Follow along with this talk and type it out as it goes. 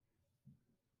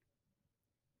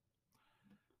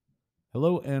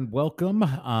Hello and welcome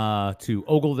to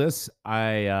Ogle This.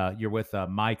 You're with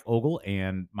Mike Ogle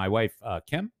and my wife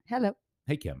Kim. Hello.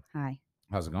 Hey Kim, Hi.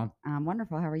 how's it going? I'm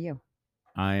wonderful. How are you?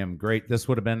 I am great. This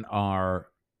would have been our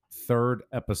third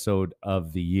episode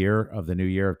of the new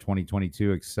year of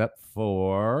 2022, except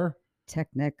for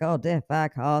Technical God, we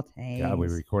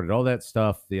difficulties. recorded all that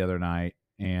stuff the other night,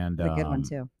 and The good one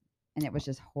too. And it was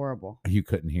just horrible. you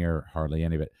couldn't hear hardly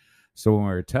any of it. So when we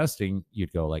were testing,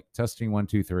 you'd go like testing 1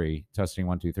 2 3, testing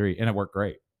 1 2 3, and it worked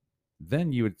great.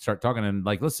 Then you would start talking and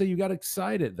like, let's say you got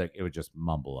excited, like it would just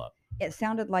mumble up. It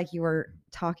sounded like you were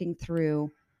talking through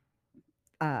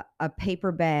a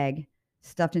paper bag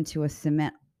stuffed into a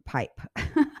cement pipe.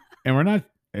 And we're not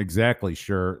exactly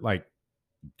sure. Like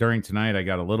during tonight, I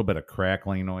got a little bit of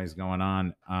crackling noise going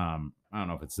on. I don't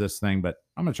know if it's this thing, but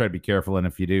I'm gonna try to be careful. And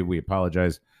if you do, we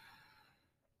apologize.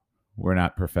 We're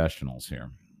not professionals here.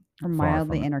 Or Far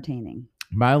mildly from it. entertaining.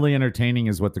 Mildly entertaining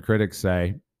is what the critics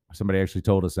say. Somebody actually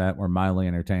told us that we're mildly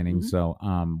entertaining, Mhm. so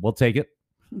we'll take it.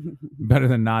 Better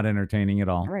than not entertaining at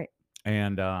all. All right.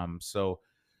 And so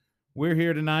we're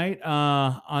here tonight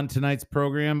on tonight's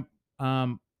program. We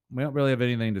don't really have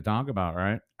anything to talk about,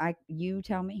 right? You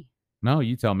tell me. No,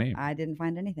 you tell me. I didn't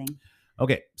find anything.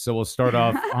 Okay, so we'll start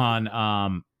off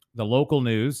on the local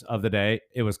news of the day.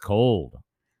 It was cold.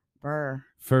 Burr.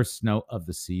 First snow of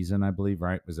the season, I believe,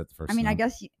 right? Was that the first I mean, snow? I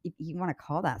guess you want to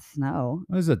call that snow.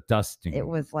 It was a dusting. It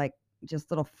was like just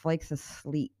little flakes of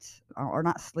sleet, or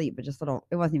not sleet, but just little.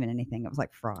 It wasn't even anything. It was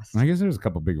like frost. I guess there was a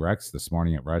couple big wrecks this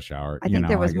morning at rush hour. I think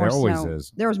there was more there always snow.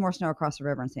 is. There was more snow across the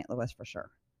river in St. Louis for sure.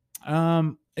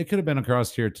 It could have been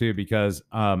across here too, because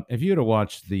if you had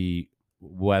watched the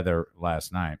weather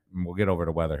last night, and we'll get over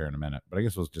to weather here in a minute, but I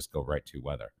guess we'll just go right to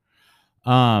weather.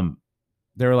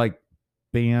 There were like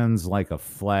bands like a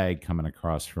flag coming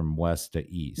across from west to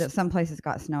east. That some places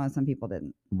got snow and some people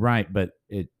didn't. Right, but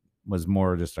it was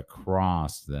more just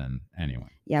across than anyway.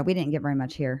 Yeah, we didn't get very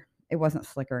much here. It wasn't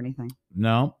slick or anything.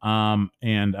 No,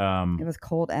 It was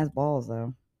cold as balls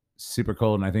though. super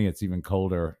cold, and I think it's even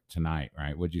colder tonight.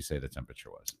 Right? What'd you say the temperature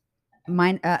was?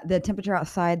 The temperature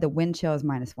outside, the wind chill is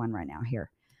 -1 right now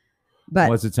here. But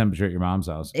What's the temperature at your mom's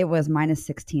house? it was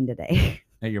 -16 today.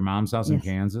 At your mom's house in Yes.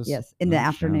 Kansas? Yes, in the Oh, shit.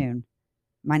 afternoon.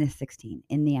 -16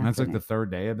 in the afternoon. That's like the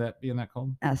third day of that being that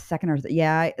cold? Second or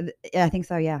yeah, I think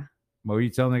so. Yeah, What were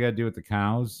you telling they got to do with the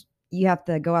cows? you have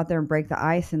to go out there and break the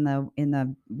ice in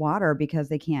the water because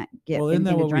they can't get Well, isn't that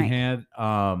anything to what we drink.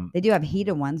 had? They do have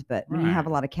heated ones, but when you have a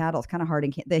Right. lot of cattle, it's kind of hard.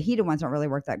 The heated ones don't really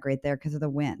work that great there because of the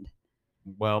wind.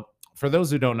 Well, for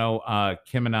those who don't know,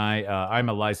 Kim and I'm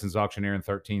a licensed auctioneer in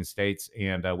 13 states,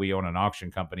 and we own an auction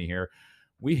company here.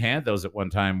 We had those at one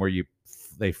time where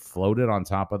they floated on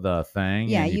top of the thing,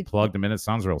 Yeah, and you you- plugged them in. It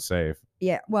sounds real safe.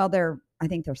 Yeah, well, I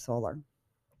think they're solar.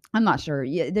 I'm not sure.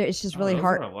 Yeah, it's just really those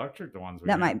hard. are electric, the ones we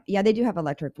That had. yeah, they do have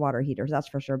electric water heaters, that's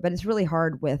for sure. But it's really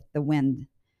hard with the wind.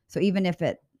 So even if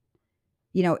it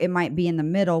might be in the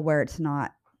middle where it's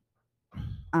not,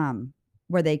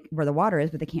 where the water is,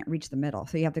 but they can't reach the middle.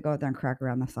 So you have to go out there and crack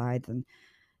around the sides, and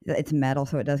it's metal,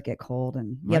 so it does get cold,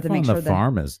 and you have to make Life on sure the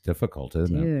farm is difficult,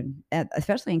 isn't it? dude,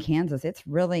 especially in Kansas, it's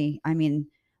really. I mean,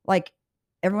 like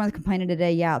everyone's complaining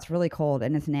today. Yeah, it's really cold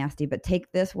and it's nasty. But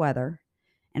take this weather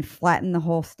and flatten the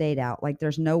whole state out. Like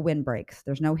there's no wind breaks,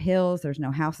 there's no hills, there's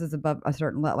no houses above a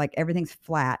certain level. Like everything's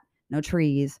flat, no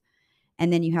trees,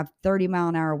 and then you have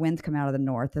 30-mile-an-hour winds come out of the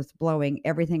north that's blowing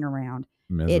everything around.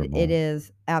 Miserable. It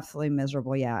is absolutely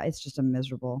miserable. Yeah, it's just a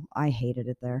miserable. I hated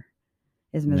it there.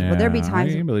 It's miserable. Yeah, There'd be I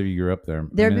times can't believe you grew up there.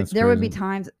 there That's there would be crazy.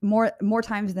 times more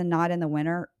times than not in the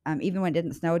winter. Even when it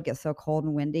didn't snow, it'd get so cold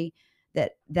and windy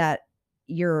that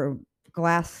your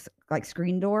glass like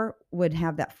screen door would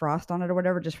have that frost on it or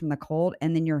whatever just from the cold,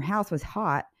 and then your house was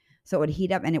hot, so it would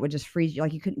heat up and it would just freeze you.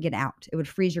 Like you couldn't get out. It would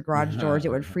freeze your garage doors. It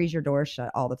would freeze your doors shut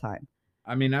all the time.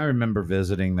 I mean, I remember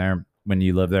visiting there when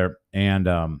you lived there, and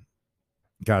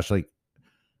gosh, like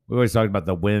we always talked about,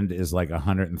 the wind is like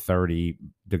 130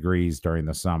 degrees during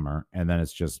the summer, and then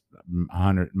it's just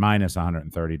 100 minus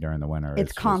 130 during the winter. It's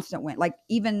just constant wind. Like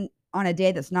even on a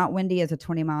day that's not windy is a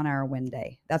 20-mile-an-hour wind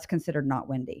day. That's considered not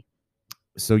windy.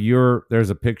 So there's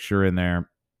a picture in there.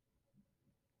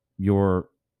 Your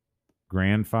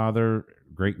grandfather,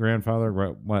 great grandfather,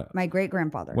 what? My great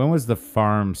grandfather. When was the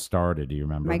farm started? Do you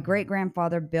remember? My great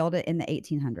grandfather built it in the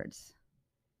 1800s.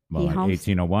 Well, he like homes-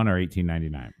 1801 or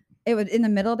 1899. It was in the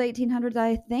middle of the 1800s,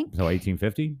 I think. So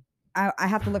 1850. I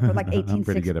have to look for like I'm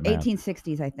pretty good at math.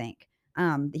 1860s, I think.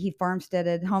 He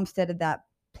homesteaded that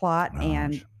plot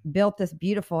and Gosh. built this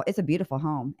beautiful. It's a beautiful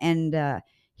home, and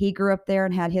he grew up there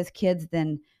and had his kids.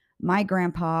 Then my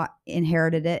grandpa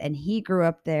inherited it, and he grew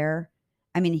up there.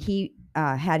 I mean, he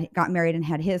had got married and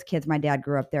had his kids. My dad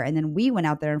grew up there, and then we went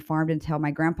out there and farmed until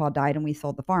my grandpa died, and we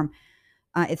sold the farm.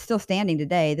 It's still standing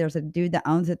today. There's a dude that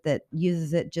owns it that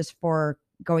uses it just for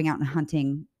going out and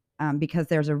hunting, because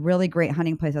there's a really great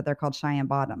hunting place out there called Cheyenne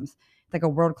Bottoms. It's like a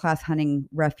world-class hunting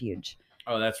refuge.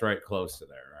 Oh, that's right close to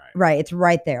there, right? Right, it's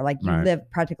right there. Like, you Right. live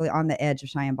practically on the edge of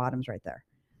Cheyenne Bottoms right there.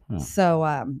 Huh.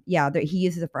 So, yeah, he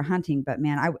uses it for hunting, but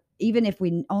man, even if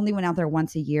we only went out there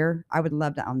once a year, I would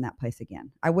love to own that place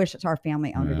again. I wish our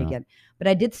family owned it Yeah. again. But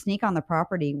I did sneak on the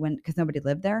property because nobody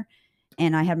lived there,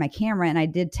 and I had my camera, and I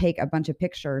did take a bunch of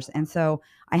pictures. And so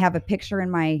I have a picture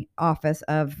in my office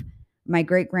of my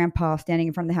great grandpa standing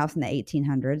in front of the house in the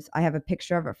 1800s. I have a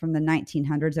picture of it from the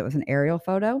 1900s. It was an aerial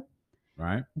photo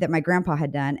Right. that my grandpa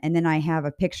had done. And then I have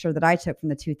a picture that I took from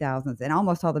the 2000s, and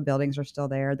almost all the buildings are still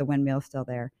there. The windmill's still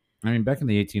there. I mean, back in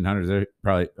the 1800s, there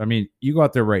probably. I mean, you go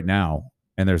out there right now,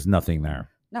 and there's nothing there.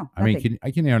 No, I mean, nothing.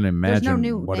 I can even imagine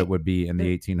new- what it would be in the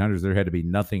 1800s. There had to be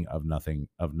nothing of nothing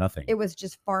of nothing. It was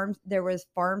just farms. There was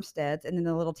farmsteads, and then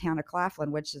the little town of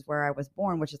Claflin, which is where I was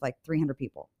born, which is like 300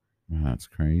 people. That's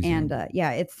crazy. And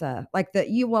yeah, it's like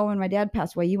well, when my dad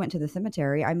passed away, you went to the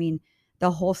cemetery. I mean,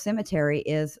 the whole cemetery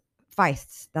is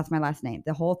Feists. That's my last name.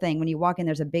 The whole thing. When you walk in,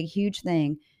 there's a big, huge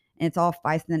thing, and it's all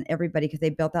Feist. And then everybody, because they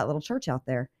built that little church out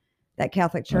there, that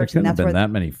Catholic There church, couldn't and have that's been where. that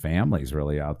many families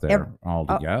really out there all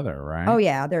together, right? Oh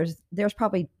yeah, there's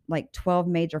probably like 12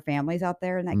 major families out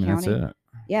there in that county. That's it.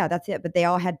 Yeah, that's it. But they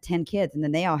all had 10 kids, and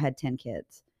then they all had 10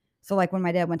 kids. So like when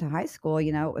my dad went to high school,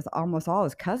 it was almost all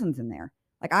his cousins in there.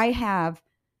 Like I have,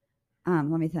 let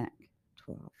me think,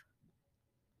 12.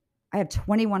 I have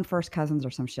 21 first cousins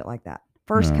or some shit like that.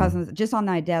 First cousins just on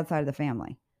my dad's side of the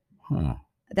family. Huh.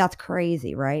 That's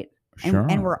crazy, right? Sure.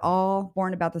 And we're all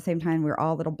born about the same time. We were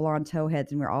all little blonde towheads,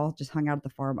 and we were all just hung out at the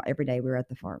farm every day. We were at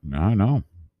the farm. I know.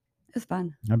 It was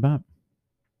fun. I bet.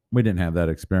 We didn't have that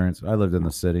experience. I lived in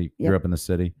the city, grew up in the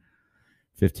city,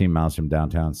 15 miles from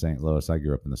downtown St. Louis. I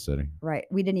grew up in the city. Right.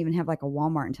 We didn't even have like a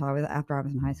Walmart until after I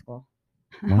was in high school.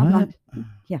 What?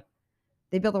 Yeah.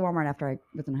 They built a Walmart after I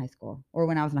was in high school, or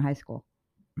when I was in high school.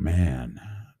 Man.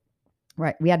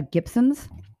 Right. We had Gibson's,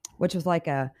 which was like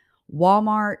a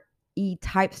Walmart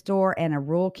type store and a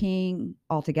Rural King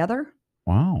all together.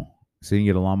 Wow. So you can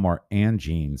get a lawnmower and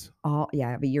jeans. Oh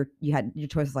yeah, but you had your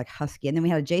choice was like Husky, and then we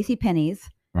had a J.C. Penney's,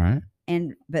 right?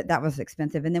 But that was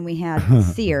expensive. And then we had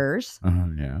Sears.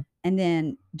 Yeah. And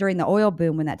then during the oil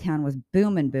boom, when that town was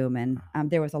booming,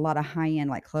 there was a lot of high end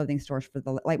like clothing stores for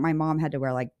like my mom had to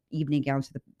wear like evening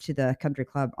gowns to the country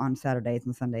club on Saturdays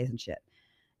and Sundays and shit.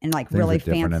 And like Things really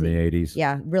different fancy in the 80s.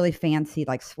 Yeah, really fancy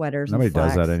like sweaters. Nobody and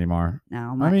does slacks. that anymore.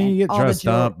 No, I mean, you get dressed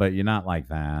up, but you're not like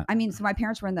that. I mean, so my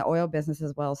parents were in the oil business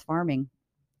as well as farming,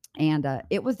 and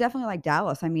it was definitely like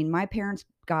Dallas. I mean, my parents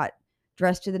got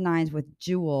dressed to the nines with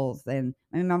jewels, and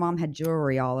I mean, my mom had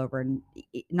jewelry all over and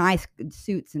nice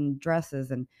suits and dresses.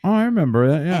 And I remember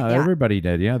that. Yeah, everybody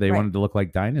did. Yeah, they wanted to look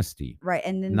like Dynasty. Right,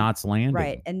 and then Knots Landing.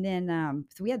 Right, and then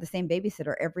so we had the same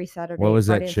babysitter every Saturday. What was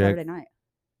Friday that chick? Saturday night.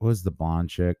 What was the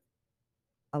blonde chick?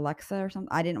 Alexa or something.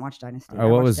 I didn't watch Dynasty.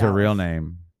 What was her real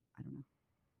name? I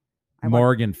don't know.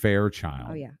 Morgan Fairchild.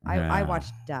 Oh yeah, I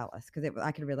watched Dallas because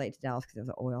I could relate to Dallas because it was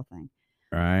an oil thing.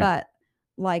 Right. But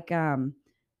like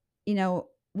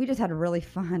we just had a really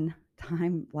fun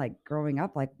time like growing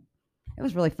up. Like it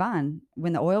was really fun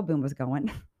when the oil boom was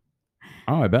going.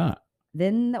 Oh, I bet.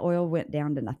 Then the oil went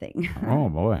down to nothing. Oh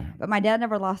boy. But my dad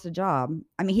never lost a job.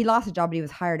 I mean, he lost a job, but he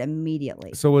was hired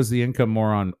immediately. So was the income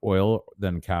more on oil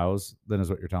than cows? Then is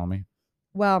what you're telling me?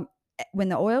 Well, when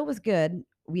the oil was good,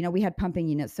 we had pumping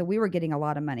units, so we were getting a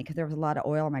lot of money because there was a lot of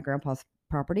oil on my grandpa's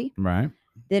property. Right.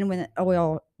 Then when the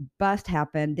oil bust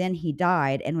happened, then he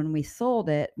died. And when we sold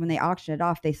it, when they auctioned it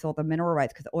off, they sold the mineral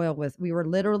rights because we were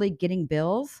literally getting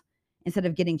bills instead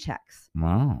of getting checks.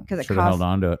 Wow. Because it should have held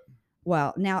on to it.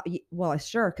 Well,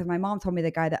 sure, because my mom told me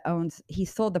the guy that he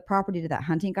sold the property to that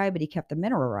hunting guy, but he kept the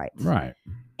mineral rights. Right.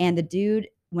 And the dude,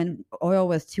 when oil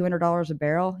was $200 a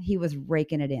barrel, he was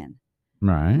raking it in.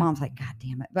 Right. Mom's like, God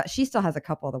damn it. But she still has a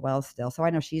couple of the wells still, so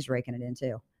I know she's raking it in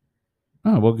too.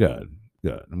 Oh, well, good.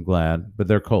 Good. I'm glad. But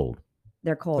they're cold.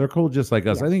 They're cold. They're cold just like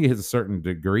us. Yeah. I think it hits a certain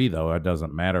degree, though. It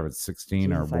doesn't matter if it's 16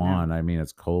 Jesus, or 1. I mean,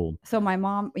 it's cold. So my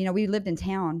mom, we lived in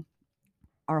town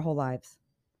our whole lives.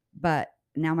 But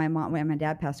now when my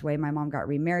dad passed away, my mom got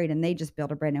remarried and they just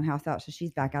built a brand new house out. So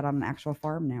she's back out on an actual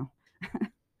farm now.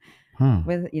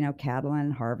 With, cattle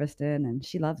and harvesting, and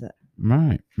she loves it.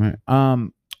 Right.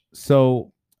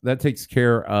 So that takes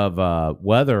care of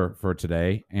weather for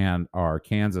today and our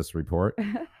Kansas report.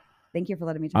 Thank you for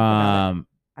letting me talk about it.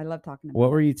 I love talking about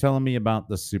What were you telling me about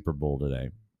the Super Bowl today?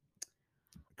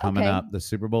 coming Okay. up. The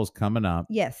Super Bowl's coming up.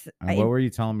 Yes. And what were you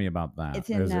telling me about that? It's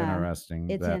It was in interesting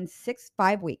it's that in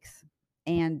 5 weeks.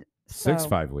 And six, so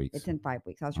 5 weeks. it's in 5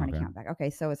 weeks. I was trying to Okay. count back. Okay,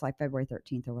 so it's like February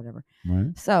 13th or whatever.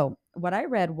 Right. So what I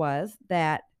read was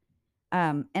that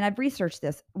and I've researched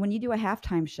this. When you do a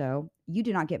halftime show, you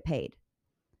do not get paid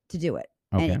to do it.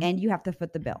 Okay. And you have to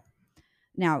foot the bill.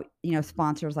 Now,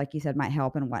 sponsors, like you said, might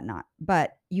help and whatnot,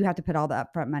 but you have to put all the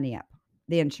upfront money up,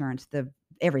 the insurance, the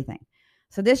everything.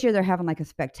 So this year they're having like a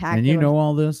spectacular. And you know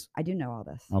all this? I do know all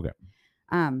this. Okay.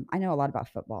 I know a lot about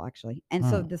football actually. And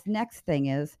so this next thing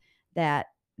is that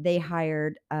they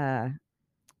hired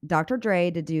Dr.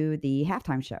 Dre to do the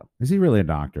halftime show. Is he really a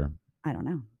doctor? I don't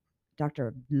know.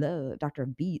 Dr.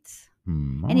 Beats. I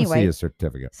want to Anyway, see a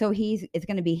certificate. So it's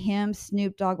going to be him,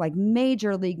 Snoop Dogg, like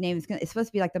major league names. It's supposed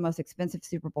to be like the most expensive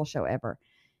Super Bowl show ever.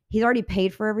 He's already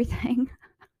paid for everything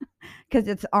because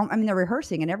it's. They're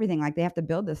rehearsing and everything. Like they have to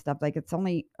build this stuff. Like it's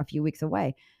only a few weeks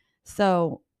away.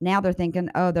 So now they're thinking,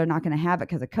 oh, they're not going to have it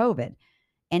because of COVID.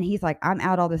 And he's like, I'm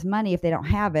out all this money if they don't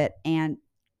have it. And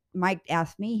Mike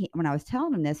asked me when I was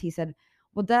telling him this. He said,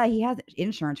 well, duh, he has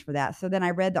insurance for that. So then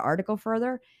I read the article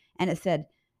further, and it said,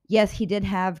 yes, he did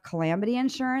have calamity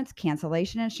insurance,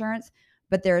 cancellation insurance,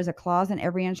 but there is a clause in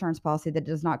every insurance policy that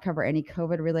does not cover any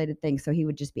COVID-related things, so he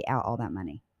would just be out all that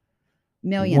money.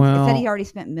 Millions. It said he already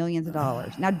spent millions of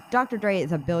dollars. Now, Dr. Dre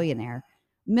is a billionaire.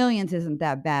 Millions isn't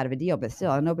that bad of a deal, but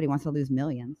still, nobody wants to lose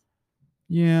millions.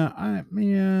 Yeah, I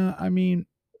mean,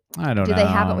 I don't know. Do they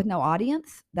have it with no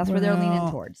audience? That's where they're leaning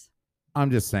towards. I'm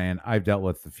just saying, I've dealt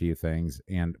with a few things,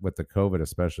 and with the COVID,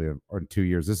 especially, or in 2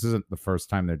 years, this isn't the first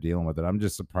time they're dealing with it. I'm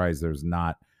just surprised there's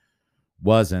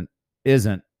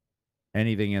isn't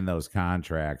anything in those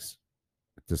contracts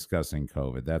discussing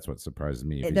COVID. That's what surprises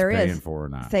me. If there he's paying is for or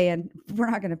not. Saying we're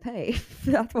not going to pay.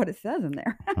 That's what it says in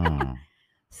there.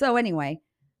 So anyway,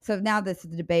 so now this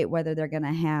is the debate whether they're going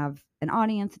to have an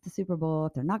audience at the Super Bowl.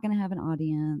 If they're not going to have an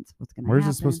audience, what's going to happen? Where's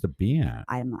it supposed to be at?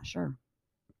 I'm not sure.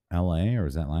 LA, or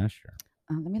is that last year?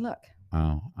 Let me look.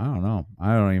 Oh, I don't know.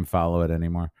 I don't even follow it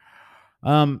anymore.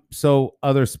 So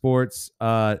other sports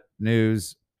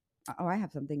news. Oh, I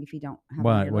have something if you don't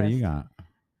have What do you got?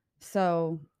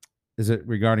 So is it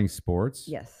regarding sports?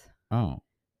 Yes. Oh.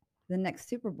 The next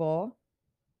Super Bowl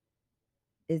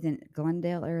is in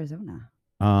Glendale, Arizona.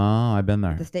 Oh, I've been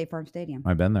there. The State Farm Stadium.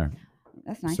 I've been there.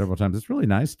 That's nice. Several times. It's really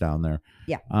nice down there.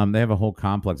 Yeah. They have a whole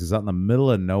complex. It's out in the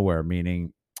middle of nowhere,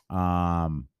 meaning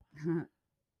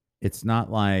it's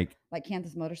not like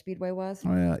Kansas Motor Speedway was.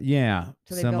 Yeah,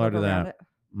 so similar to that.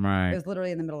 Right. It was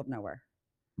literally in the middle of nowhere.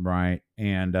 Right.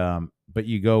 And but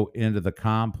you go into the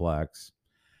complex,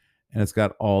 and it's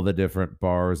got all the different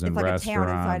bars and restaurants. It's like a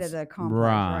town inside of the complex.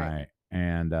 Right.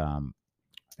 And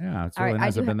yeah, it's really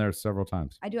nice. I've been there several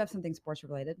times. I do have something sports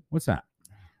related. What's that?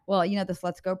 Well, this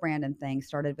Let's Go Brandon thing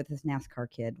started with this NASCAR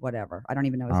kid, whatever. I don't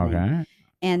even know his name.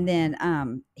 And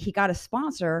then he got a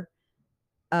sponsor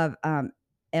of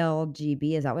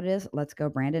LGB. Is that what it is? Let's Go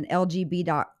Brandon.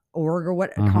 LGB.org or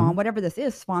whatever this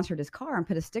is, sponsored his car and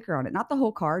put a sticker on it. Not the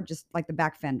whole car, just like the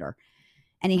back fender.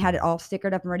 And he had it all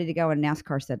stickered up and ready to go, and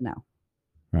NASCAR said no.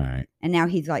 Right. And now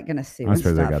he's like going to sue. I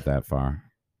suppose they got that far.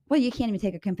 Well, you can't even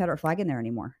take a Confederate flag in there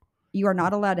anymore. You are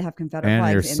not allowed to have Confederate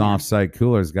flags. And your soft side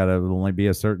cooler's got to only be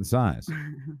a certain size.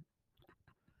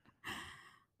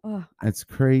 It's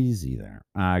crazy there.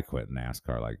 I quit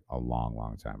NASCAR like a long,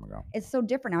 long time ago. It's so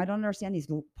different now. I don't understand these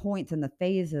points and the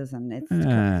phases, and it's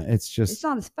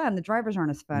not as fun. The drivers aren't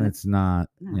as fun. It's not.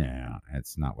 No. Yeah,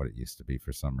 it's not what it used to be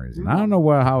for some reason. I don't know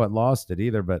how it lost it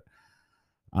either, but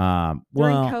during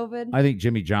COVID, I think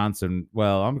Jimmy Johnson.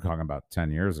 Well, I'm talking about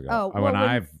 10 years ago. When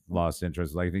I've lost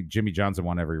interest, I think Jimmy Johnson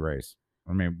won every race.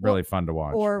 I mean, really fun to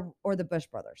watch. Or the Bush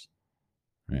brothers.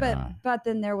 Yeah. But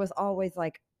then there was always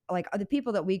like the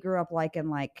people that we grew up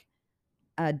liking,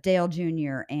 Dale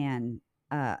Jr. and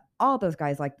all those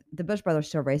guys, like the Bush brothers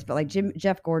still race, but like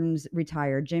Jeff Gordon's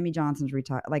retired, Jimmy Johnson's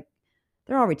retired. Like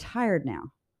they're all retired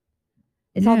now.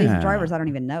 It's all these drivers I don't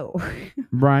even know.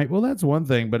 Right. Well, that's one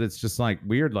thing, but it's just like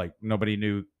weird. Like nobody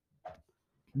knew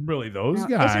really those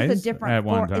guys. It's just a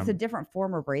different it's a different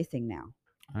form of racing now.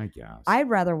 I guess. I'd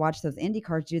rather watch those Indy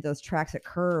cars do those tracks at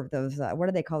curve. Those what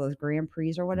do they call those, Grand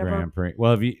Prix or whatever? Grand Prix.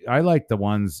 Well, I like the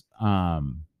ones. Well,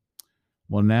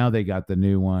 now they got the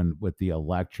new one with the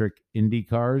electric Indy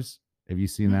cars. Have you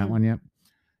seen that one yet?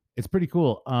 It's pretty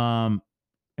cool.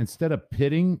 Instead of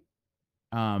pitting,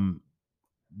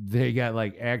 they got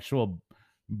like actual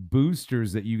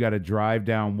boosters that you got to drive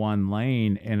down one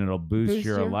lane, and it'll boost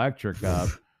your electric up.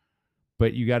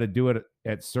 But you got to do it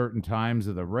at certain times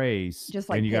of the race. Just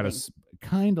like and you got to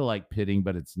kind of like pitting,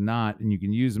 but it's not. And you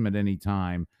can use them at any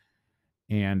time.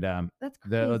 And That's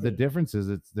the crazy. difference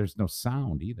is there's no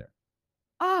sound either.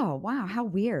 Oh, wow, how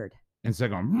weird. Instead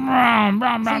of going, "Brum,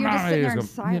 brum, So brum, you're just brum," sitting they there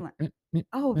just in go, "Nip, silent. nip, nip,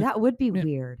 Oh, nip, that would be nip,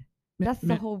 weird. nip, That's the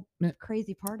nip, whole nip."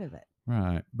 crazy part of it.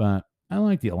 Right. But I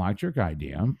like the electric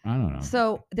idea. I don't know.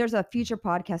 So there's a future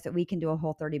podcast that we can do a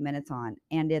whole 30 minutes on,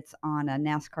 and it's on a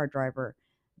NASCAR driver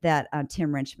that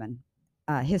Tim Richmond.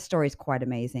 His story is quite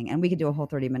amazing, and we could do a whole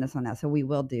 30 minutes on that. So we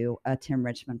will do a Tim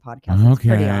Richmond podcast. It's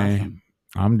pretty Okay. awesome.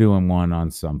 I'm doing one on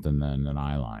something then that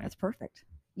I like. That's perfect.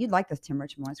 You'd like this Tim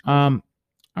Richmond one. It's crazy.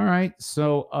 All right.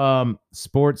 So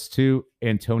sports too,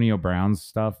 Antonio Brown's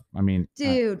stuff. I mean,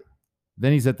 Dude,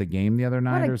 then he's at the game the other what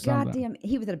night a or something. goddamn.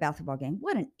 He was at a basketball game.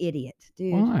 What an idiot,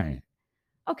 dude. Why?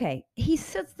 Okay, he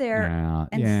sits there Yeah,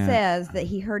 and yeah. says that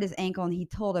he hurt his ankle and he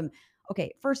told him,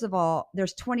 okay, first of all,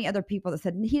 there's 20 other people that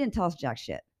said he didn't tell us jack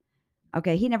shit.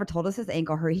 Okay, he never told us his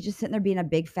ankle hurt. He's just sitting there being a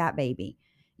big fat baby.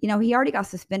 You know, he already got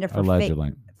suspended for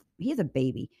Allegedly. He's a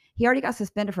baby. He already got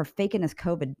suspended for faking his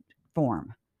COVID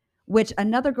form, which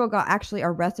another girl got actually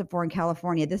arrested for in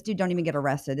California. This dude don't even get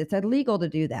arrested. It's illegal to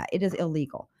do that. It is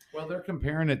illegal. Well, they're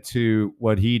comparing it to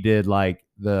what he did, like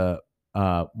the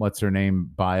what's her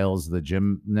name, Biles, the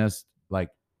gymnast, like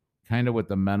kind of with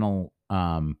the mental,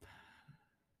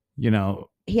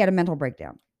 He had a mental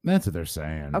breakdown. that's what they're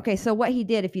saying. Okay, so what he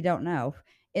did, if you don't know,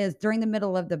 is during the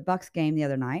middle of the Bucks game the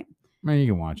other night. Man, you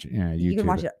can watch it. Yeah, You can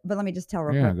watch it, but let me just tell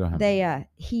real quick. Go ahead.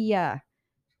 He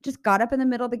just got up in the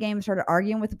middle of the game, started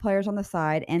arguing with the players on the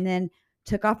side, and then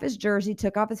took off his jersey,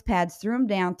 took off his pads, threw him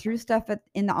down, threw stuff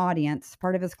in the audience,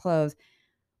 part of his clothes,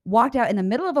 walked out in the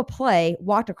middle of a play,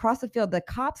 walked across the field. The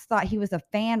cops thought he was a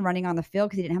fan running on the field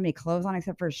because he didn't have any clothes on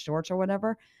except for his shorts or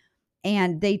whatever.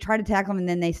 And they tried to tackle him, and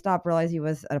then they stopped, realized he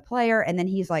was a player, and then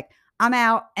he's like, I'm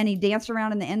out, and he danced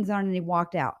around in the end zone, and he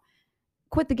walked out.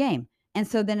 Quit the game. And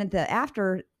so then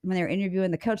when they were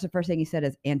interviewing the coach, the first thing he said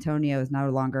is Antonio is no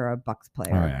longer a Bucks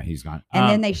player. Oh yeah, he's gone. And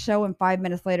then they show him 5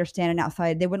 minutes later standing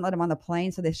outside. They wouldn't let him on the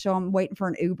plane, so they show him waiting for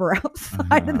an Uber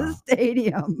outside of the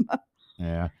stadium.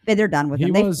 Yeah, they're done with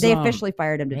him. They officially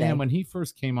fired him today. Man, when he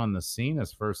first came on the scene,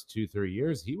 his first 2-3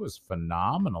 years, he was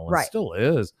phenomenal. And Right. still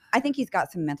is. I think he's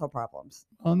got some mental problems.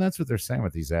 Well, and that's what they're saying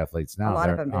with these athletes now. A lot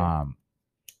of them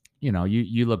do.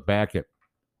 You look back at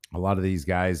a lot of these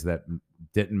guys that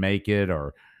didn't make it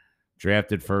or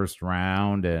drafted first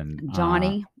round, and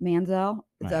Johnny Manziel.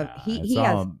 He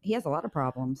has a lot of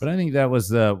problems. But I think that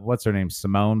was what's her name,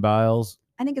 Simone Biles.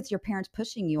 I think it's your parents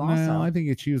pushing you also. No, I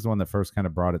think she was the one that first kind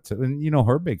of brought it to, and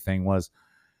her big thing was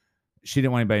she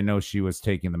didn't want anybody to know she was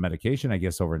taking the medication. I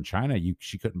guess over in China,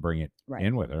 she couldn't bring it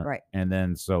in with her, right? And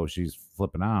then so she's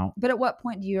flipping out. But at what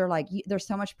point do you're like, there's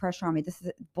so much pressure on me? This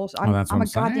is bullshit. I'm a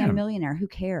goddamn millionaire. Who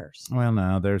cares? Well,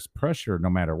 no, there's pressure no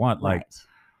matter what. Right. Like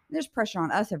there's pressure on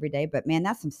us every day, but man,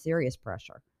 that's some serious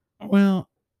pressure. Well,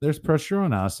 there's pressure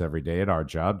on us every day at our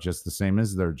job, just the same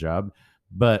as their job,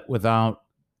 but without.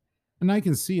 And I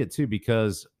can see it too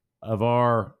because of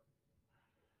our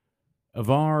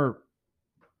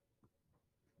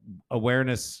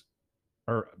awareness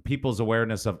or people's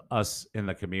awareness of us in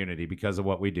the community because of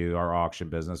what we do, our auction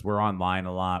business. We're online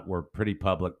a lot. We're pretty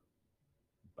public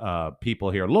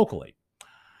people here locally.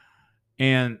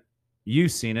 And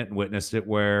you've seen it and witnessed it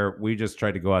where we just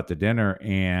tried to go out to dinner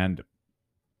and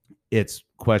it's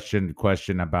question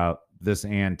about this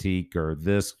antique or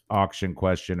this auction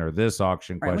question or this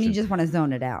auction question. When you just want to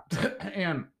zone it out.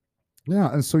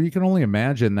 And so you can only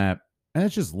imagine that. And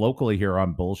it's just locally here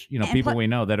on bullshit, people we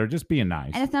know that are just being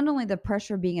nice. And it's not only the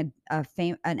pressure of being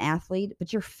an athlete,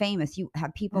 but you're famous. You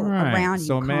have people around you.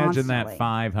 So imagine constantly. that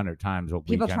 500 times.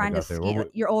 People trying to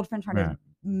your old friend trying to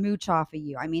mooch off of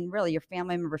you. I mean, really, your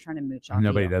family members trying to mooch off of you.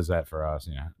 Nobody does that for us,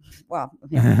 yeah. Well,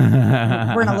 we're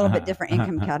in a little bit different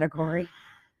income category.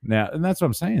 Yeah, and that's what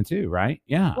I'm saying too, right?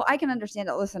 Yeah. Well, I can understand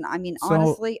it. Listen, I mean,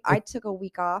 honestly, I took a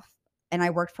week off and I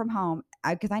worked from home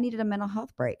because I needed a mental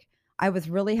health break. I was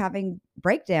really having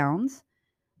breakdowns,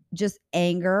 just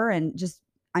anger and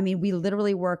we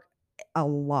literally work a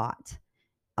lot.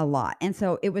 And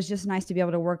so it was just nice to be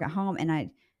able to work at home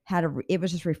and it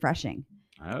was just refreshing.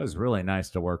 It was really nice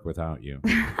to work without you.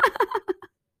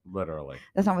 Literally.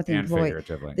 That's not what the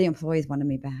employees wanted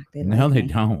me back. They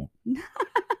don't.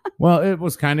 Well, it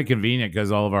was kind of convenient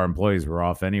because all of our employees were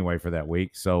off anyway for that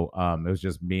week. So it was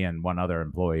just me and one other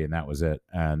employee, and that was it.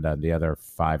 And the other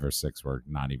 5 or 6 were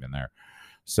not even there.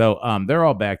 So they're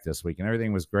all back this week, and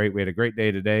everything was great. We had a great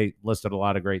day today, listed a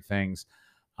lot of great things.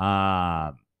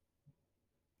 But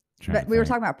we were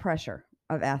talking about pressure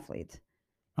of athletes.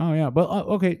 Oh, yeah. But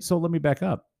okay, so let me back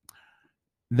up.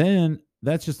 Then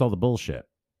that's just all the bullshit.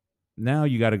 Now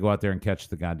you got to go out there and catch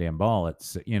the goddamn ball.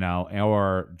 It's,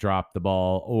 or drop the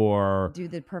ball Do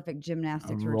the perfect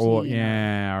gymnastics or routine, or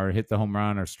yeah, or hit the home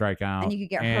run or strike and out. you could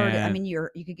get hurt. I And mean, you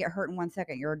could get hurt in 1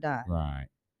 second, you're done. right.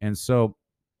 And so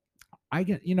I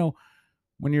get,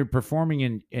 when you're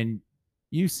performing and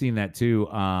you've seen that too.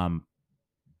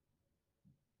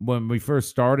 When we first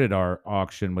started our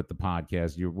auction with the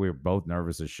podcast, we were both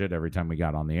nervous as shit every time we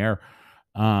got on the air.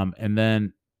 And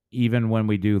then even when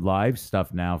we do live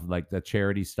stuff now, like the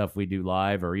charity stuff we do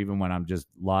live, or even when I'm just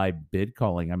live bid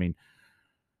calling, I mean,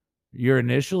 you're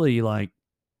initially like,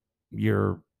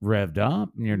 you're revved up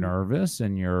and you're Mhm. nervous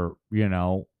and you're,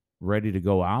 ready to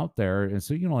go out there. And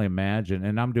so you can only imagine.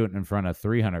 And I'm doing it in front of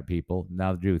 300 people.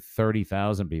 Now to do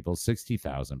 30,000 people,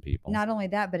 60,000 people. Not only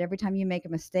that, but every time you make a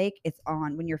mistake, it's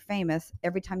on. When you're famous,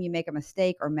 every time you make a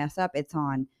mistake or mess up, it's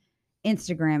on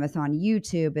Instagram, it's on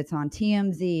YouTube, it's on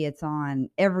TMZ, it's on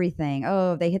everything.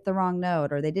 Oh, they hit the wrong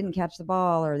note, or they didn't catch the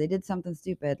ball, or they did something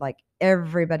stupid. Like,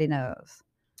 everybody knows.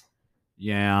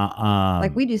 Yeah.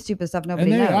 Like, we do stupid stuff And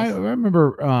nobody I knows.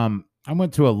 remember I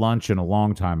went to a luncheon a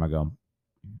long time ago.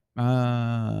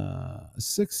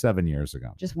 6, 7 years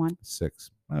ago. Just one.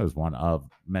 6. That was one of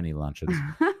many luncheons.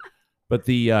 But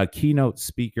the keynote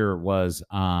speaker was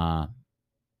oh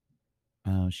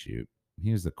shoot.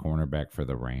 He was the cornerback for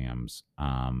the Rams.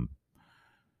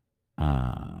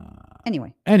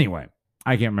 Anyway,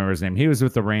 I can't remember his name. He was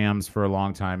with the Rams for a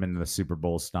long time in the Super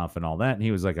Bowl stuff and all that. And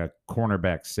he was like a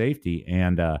cornerback safety.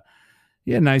 And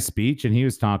he had a nice speech and he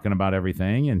was talking about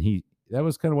everything. And that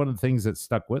was kind of one of the things that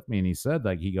stuck with me. And he said,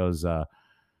 like, he goes,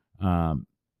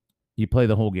 you play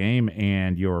the whole game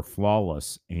and you're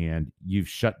flawless and you've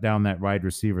shut down that wide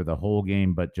receiver the whole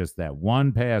game, but just that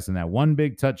one pass and that one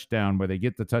big touchdown where they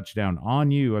get the touchdown on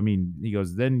you. I mean, he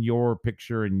goes, then your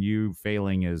picture and you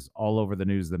failing is all over the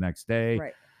news the next day,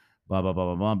 right. blah, blah, blah,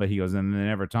 blah, blah. But he goes, and they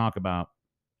never talk about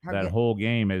How that good. whole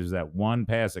game is that one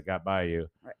pass that got by you.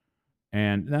 Right.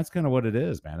 And that's kind of what it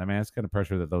is, man. I mean, that's kind of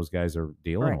pressure that those guys are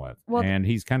dealing Right. with. Well, and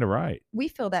he's kind of right. We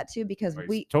feel that too because Well,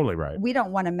 he's totally right. we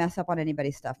don't want to mess up on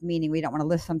anybody's stuff, meaning we don't want to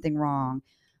list something wrong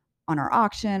on our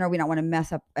auction, or we don't want to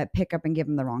mess up at pickup and give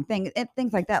them the wrong thing, and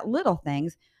things like that, little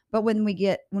things. But when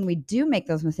we do make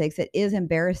those mistakes, it is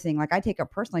embarrassing. Like, I take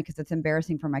it personally because it's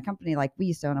embarrassing for my company. Like, we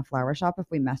used to own a flower shop. If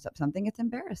we messed up something, it's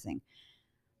embarrassing.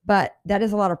 But that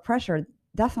is a lot of pressure.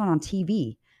 That's not on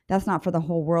TV. That's not for the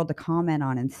whole world to comment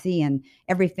on and see. And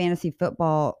every fantasy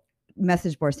football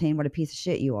message board saying what a piece of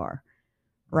shit you are.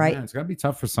 Right. Yeah, it's gotta be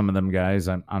tough for some of them guys,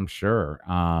 I'm sure.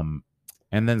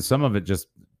 And then some of it just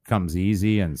comes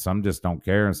easy, and some just don't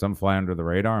care, and some fly under the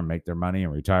radar and make their money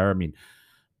and retire. I mean,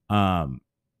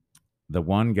 the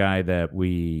one guy that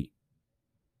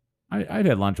I'd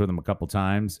had lunch with him a couple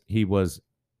times. He was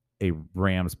a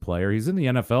Rams player. He's in the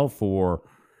NFL for,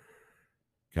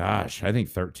 gosh, I think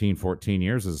 13, 14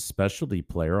 years as a specialty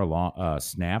player, a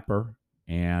snapper,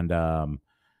 and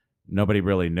nobody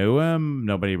really knew him.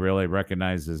 Nobody really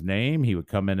recognized his name. He would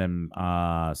come in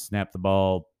and snap the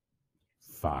ball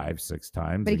 5, 6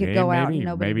 times But a he could game, go out and maybe,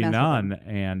 nobody maybe mess with him. none.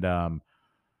 And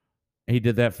he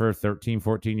did that for 13,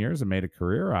 14 years and made a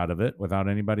career out of it without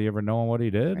anybody ever knowing what he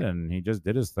did. Right. And he just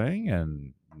did his thing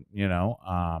and,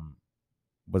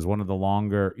 was one of the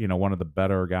one of the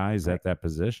better guys Right. at that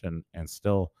position, and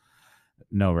still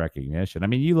no recognition. I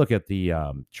mean, you look at the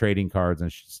trading cards and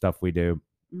stuff we do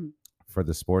Mhm. for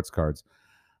the sports cards.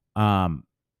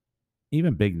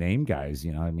 Even big name guys,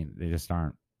 I mean, they just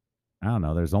aren't. I don't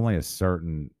know. There's only a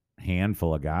certain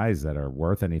handful of guys that are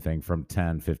worth anything from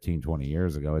 10, 15, 20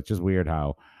 years ago. It's just weird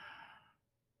how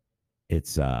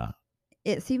it's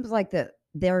It seems like that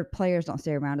their players don't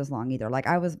stay around as long either. Like,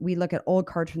 we look at old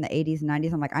cards from the 80s and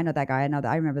 90s. I'm like, I know that guy. I know that.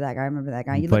 I remember that guy. I remember that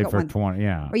guy. You look played at for one, 20.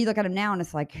 Yeah. or you look at him now and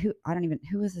it's like, who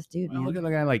is this dude, Well, man? look at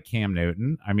a guy like Cam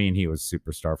Newton. I mean, he was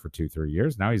superstar for 2, 3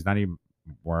 years. Now he's not even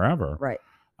wherever. Right.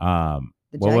 The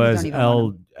What Jags was don't even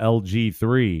want him.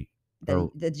 LG3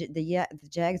 or The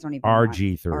Jags don't even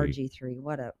RG3? want RG3.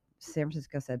 What a San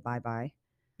Francisco said bye bye.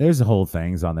 There's the whole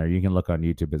things on there. You can look on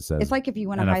YouTube. It says It's like if you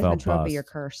win a NFL Heisman Trophy, bust. you're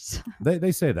cursed.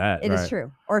 They say that. It right? is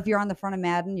true. Or if you're on the front of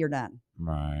Madden, you're done.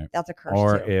 Right. That's a curse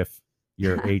Or too. if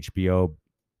you're HBO,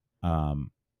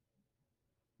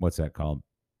 what's that called?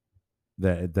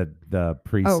 The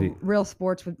Oh, Real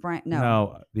Sports with Brian.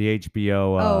 No, the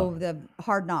HBO. the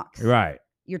Hard Knocks. Right.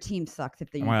 Your team sucks if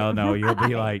they. Well, no, you'll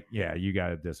be Right. like, yeah, you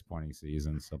got a disappointing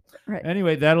season. So Right.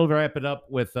 anyway, that'll wrap it up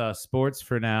with sports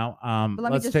for now. But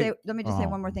let me just say oh,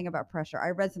 one more thing about pressure.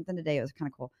 I read something today. It was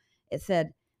kind of cool. It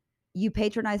said, you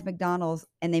patronize McDonald's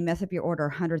and they mess up your order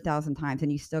 100,000 times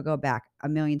and you still go back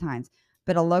 1,000,000 times.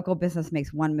 But a local business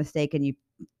makes one mistake and you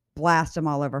blast them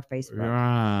all over Facebook. So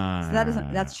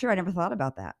Right. that's true. I never thought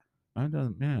about that. That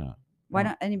doesn't. Yeah. Why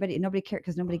don't nobody care?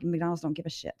 Because McDonald's don't give a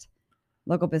shit.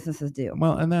 Local businesses do.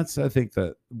 Well, and that's I think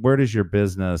that where does your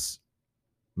business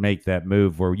make that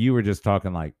move where you were just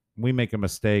talking like we make a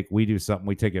mistake, we do something,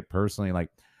 we take it personally. Like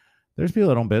there's people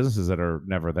that own businesses that are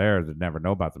never there, that never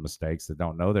know about the mistakes, that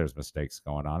don't know there's mistakes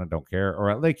going on and don't care,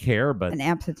 or they care, but An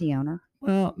absentee owner.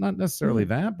 well, not necessarily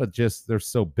that, but just they're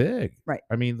so big. Right.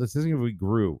 I mean, let's think if we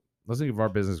grew. Let's think if our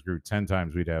business grew 10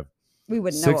 times, we'd have We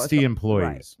wouldn't know 60 right.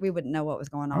 employees. We wouldn't know what was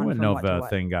going on. I wouldn't from know what if to a what.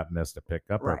 thing got missed a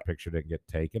pickup or a Right. picture didn't get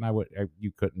taken.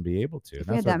 You couldn't be able to. If And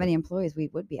we had that's that what many employees, we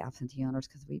would be absentee owners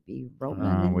because we'd be rolling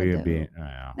in the we would dough. be.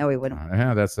 Yeah. No, we wouldn't.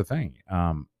 Yeah, that's the thing.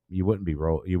 You wouldn't be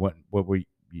You wouldn't.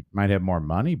 You might have more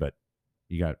money, but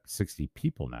you got 60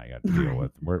 people now. You got to deal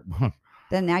with.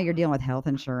 Then now you're dealing with health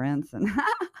insurance and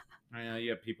Yeah, you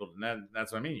have people.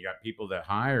 That's what I mean. You got people that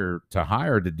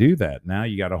hire to do that. Now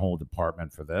you got a whole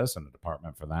department for this and a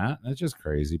department for that. And it's just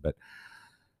crazy. But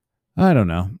I don't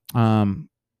know.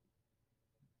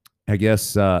 I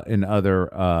guess in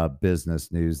other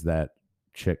business news, that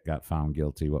chick got found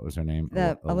guilty. What was her name?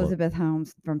 Elizabeth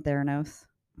Holmes from Theranos.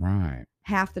 Right.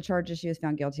 Half the charges she was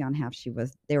found guilty on, half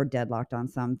they were deadlocked on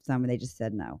some they just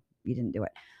said no, you didn't do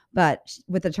it. But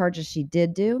with the charges she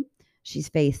did do, she's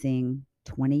facing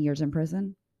 20 years in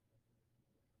prison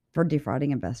for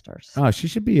defrauding investors. Oh, she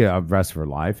should be arrested for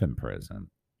life in prison.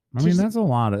 I mean, that's a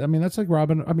lot. That's like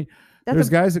robbing. I mean, there's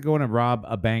guys that go in and rob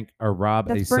a bank or rob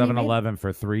a 7-Eleven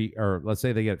for or let's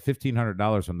say they get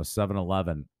 $1,500 from the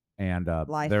 7-Eleven and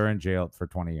they're in jail for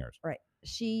 20 years. Right.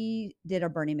 She did a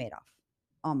Bernie Madoff,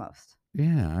 almost.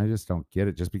 Yeah, I just don't get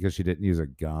it. Just because she didn't use a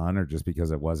gun or just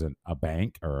because it wasn't a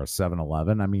bank or a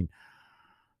 7-Eleven. I mean,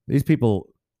 these people,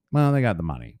 well, they got the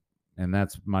money, and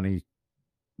that's money.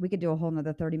 We could do a whole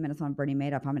nother 30 minutes on Bernie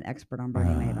Madoff. I'm an expert on Bernie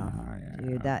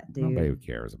Madoff. Yeah. Dude. Nobody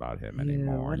cares about him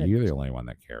anymore. You're the only one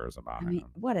that cares about him.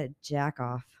 What a jack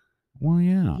off. Well,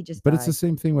 yeah. He just but died. It's the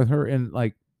same thing with her. And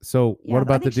like, so yeah, what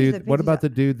about the dude? What about the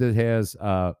dude that has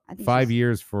 5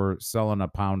 years for selling a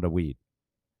pound of weed?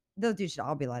 Those dudes should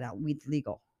all be let out. Weed's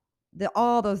legal.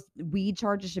 All those weed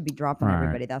charges should be dropped on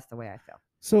everybody. That's the way I feel.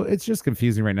 So it's just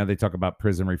confusing right now. They talk about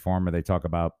prison reform, or they talk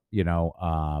about, yeah,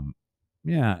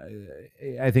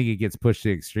 I think it gets pushed to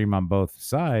the extreme on both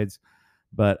sides,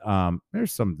 but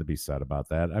there's something to be said about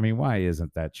that. I mean, why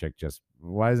isn't that chick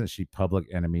why isn't she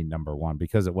public enemy number one?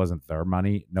 Because it wasn't their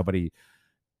money.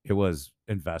 It was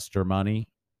investor money.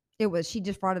 She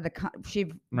defrauded she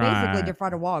basically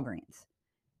defrauded Walgreens.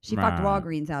 She fucked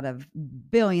Walgreens out of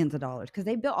billions of dollars because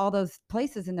they built all those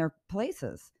places in their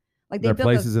places. Like they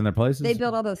built in their places. They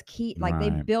built all those they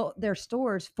built their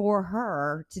stores for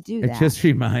her to do that. It just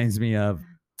reminds me of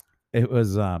it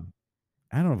was I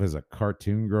don't know if it was a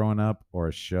cartoon growing up or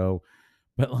a show,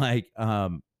 but like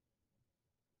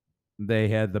they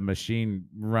had the machine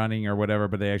running or whatever,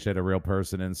 but they actually had a real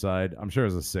person inside. I'm sure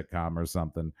it was a sitcom or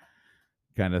something.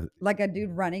 Kind of like a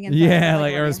dude running inside. Yeah,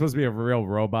 like it was supposed to be a real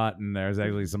robot, and there's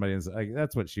actually somebody inside. Like,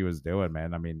 that's what she was doing,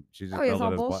 man. I mean, she just it's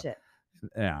all bullshit.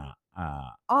 Yeah.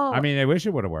 I mean, I wish it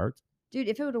would have worked. Dude,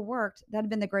 if it would have worked, that'd have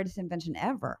been the greatest invention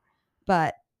ever.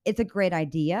 But it's a great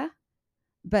idea.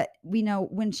 But we know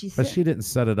when she But she didn't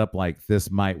set it up like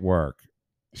this might work.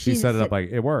 She set it up like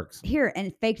it works. Here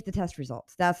and faked the test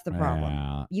results. That's the problem.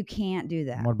 Yeah. You can't do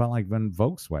that. What about like when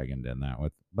Volkswagen did that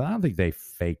but I don't think they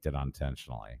faked it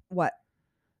intentionally. What?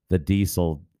 The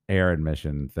diesel air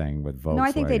emission thing with Volkswagen. No,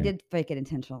 I think they did fake it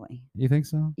intentionally. You think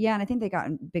so? Yeah, and I think they got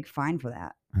a big fine for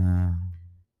that.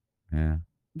 Yeah.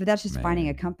 But that's just finding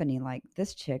a company like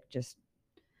this chick I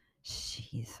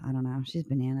don't know. She's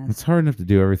bananas. It's hard enough to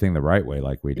do everything the right way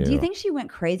like we do. Do you think she went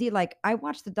crazy? Like I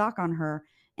watched the doc on her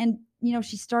and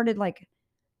she started like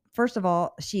first of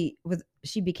all, she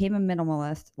became a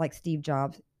minimalist like Steve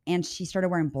Jobs. And she started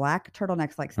wearing black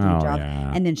turtlenecks like Steve Jobs.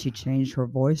 Yeah. And then she changed her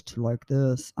voice to like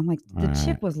this. I'm like, the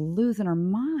chick was losing her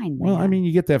mind, man. Well, I mean,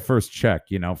 you get that first check,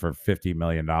 for $50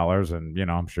 million.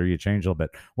 And, I'm sure you change a little bit.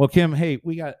 Well, Kim, hey,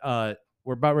 we're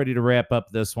about ready to wrap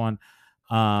up this one.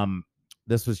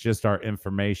 This was just our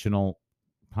informational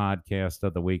podcast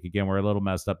of the week. Again, we're a little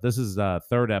messed up. This is the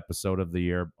third episode of the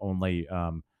year only.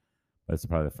 That's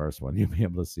probably the first one you'll be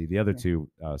able to see. The other two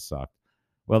sucked.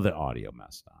 Well, the audio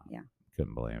messed up. Yeah.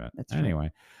 Couldn't believe it. That's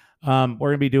anyway, we're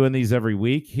going to be doing these every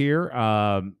week here.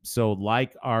 So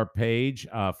like our page,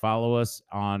 follow us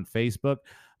on Facebook,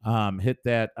 hit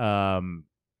that,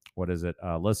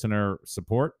 listener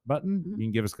support button. Mm-hmm. You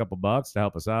can give us a couple bucks to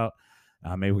help us out.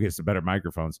 Maybe we'll get some better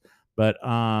microphones, but,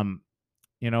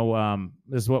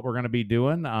 this is what we're going to be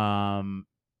doing.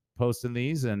 Posting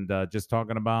these and just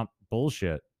talking about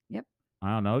bullshit. Yep. I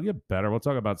don't know. It'll get better. We'll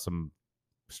talk about some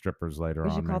strippers later We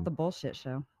should on, call it man. the bullshit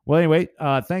show. Well, anyway,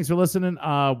 thanks for listening.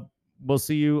 We'll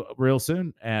see you real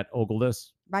soon at Ogle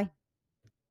This. Bye.